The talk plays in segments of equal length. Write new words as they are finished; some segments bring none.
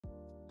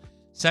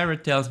Sarah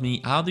tells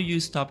me, how do you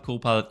stop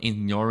Copilot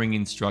ignoring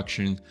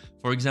instructions?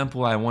 For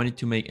example, I wanted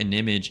to make an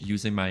image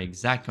using my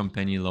exact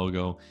company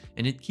logo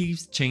and it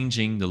keeps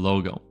changing the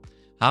logo.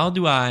 How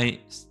do I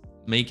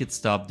make it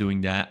stop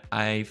doing that?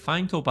 I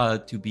find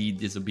Copilot to be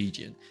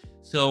disobedient.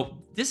 So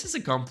this is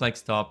a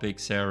complex topic,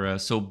 Sarah.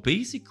 So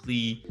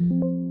basically,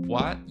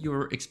 what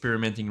you're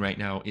experimenting right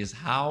now is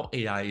how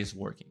AI is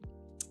working.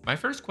 My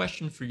first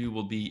question for you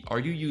will be, are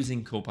you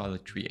using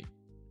Copilot Create?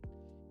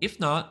 If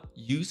not,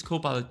 use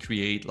Copilot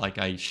Create like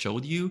I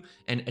showed you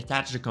and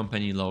attach the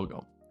company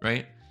logo,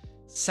 right?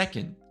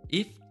 Second,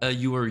 if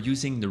you are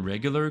using the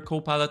regular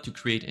Copilot to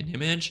create an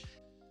image,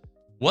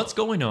 what's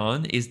going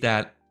on is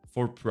that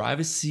for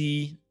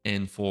privacy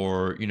and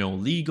for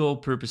legal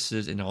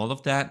purposes and all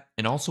of that,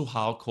 and also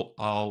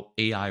how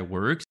AI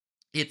works,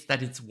 it's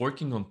that it's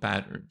working on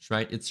patterns,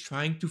 right? It's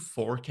trying to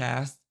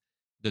forecast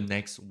the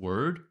next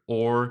word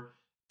or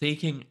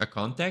taking a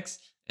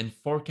context and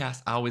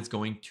forecast how it's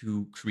going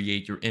to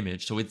create your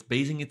image. So it's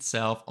basing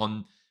itself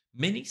on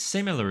many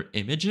similar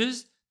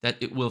images that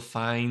it will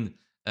find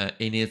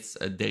in its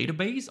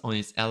database, on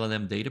its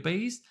LLM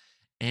database,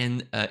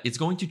 and it's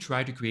going to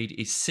try to create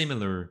a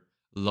similar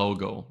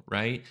logo,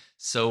 right?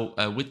 So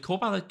with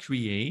Copilot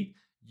Create,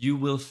 you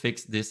will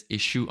fix this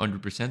issue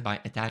 100% by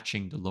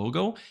attaching the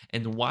logo.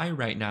 And why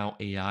right now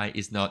AI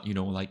is not,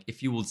 like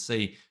if you will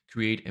say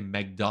create a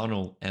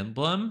McDonald's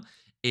emblem,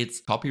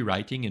 it's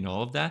copywriting and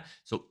all of that.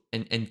 So,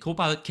 and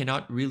Copilot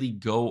cannot really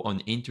go on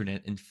the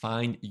internet and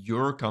find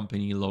your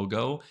company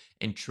logo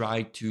and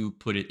try to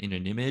put it in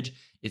an image.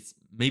 It's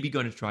maybe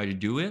going to try to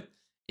do it.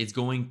 It's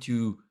going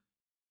to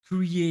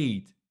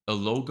create a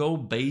logo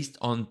based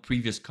on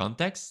previous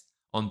context,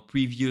 on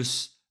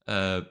previous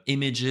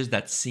images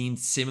that seem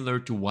similar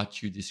to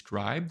what you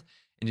described.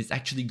 And it's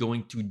actually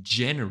going to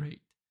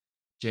generate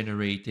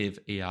generative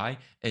AI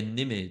an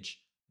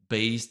image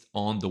based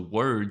on the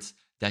words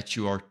that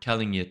you are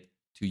telling it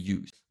to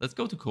use. Let's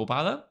go to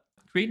Copilot,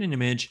 create an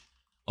image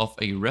of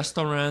a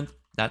restaurant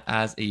that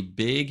has a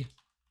big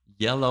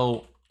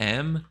yellow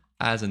M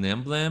as an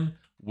emblem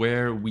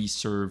where we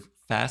serve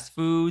fast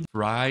food,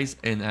 fries,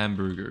 and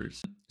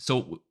hamburgers.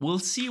 So we'll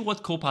see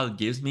what Copilot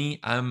gives me.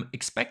 I'm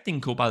expecting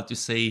Copilot to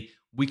say,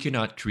 we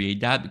cannot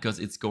create that because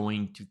it's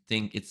going to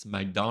think it's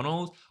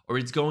McDonald's, or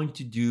it's going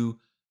to do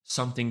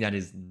something that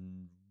is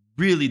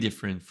really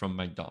different from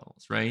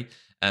McDonald's, right?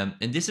 And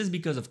this is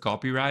because of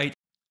copyright.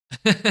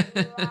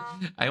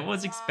 I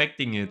was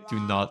expecting it to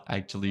not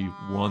actually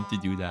want to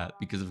do that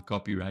because of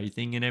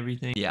copywriting and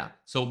everything. Yeah.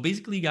 So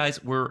basically,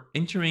 guys, we're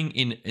entering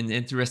in an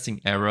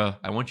interesting era.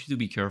 I want you to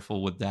be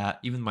careful with that.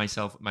 Even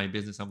myself, my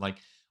business, I'm like,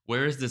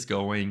 where is this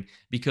going?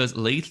 Because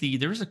lately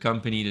there's a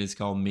company that is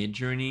called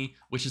Midjourney,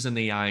 which is an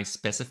AI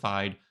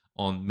specified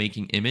on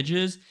making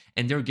images,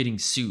 and they're getting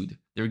sued.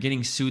 They're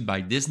getting sued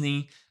by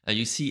Disney.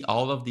 You see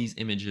all of these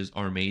images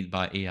are made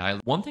by AI.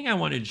 One thing I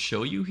wanted to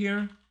show you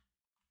here,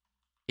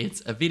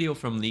 it's a video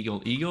from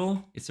Legal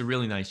Eagle. It's a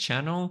really nice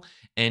channel,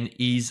 and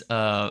he's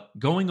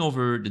going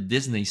over the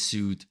Disney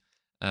suit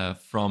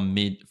for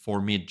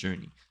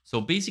Midjourney.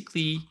 So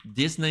basically,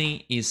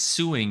 Disney is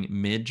suing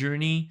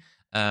Midjourney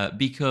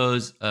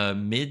because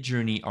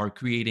Midjourney are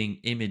creating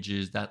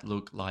images that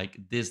look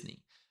like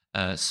Disney.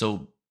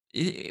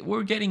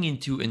 We're getting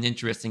into an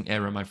interesting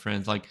era, my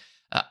friends. Like,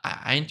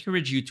 I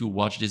encourage you to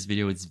watch this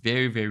video. It's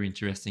very, very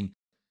interesting.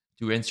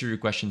 To answer your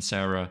question,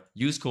 Sarah,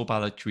 use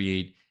Copilot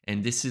Create.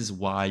 And this is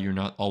why you're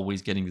not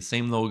always getting the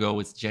same logo.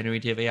 It's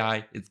generative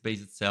AI. It's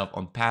based itself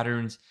on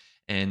patterns.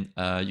 And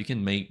you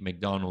can make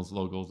McDonald's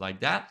logos like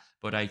that.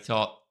 But I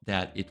thought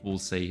that it will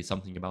say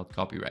something about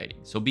copywriting.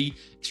 So be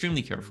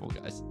extremely careful,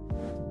 guys.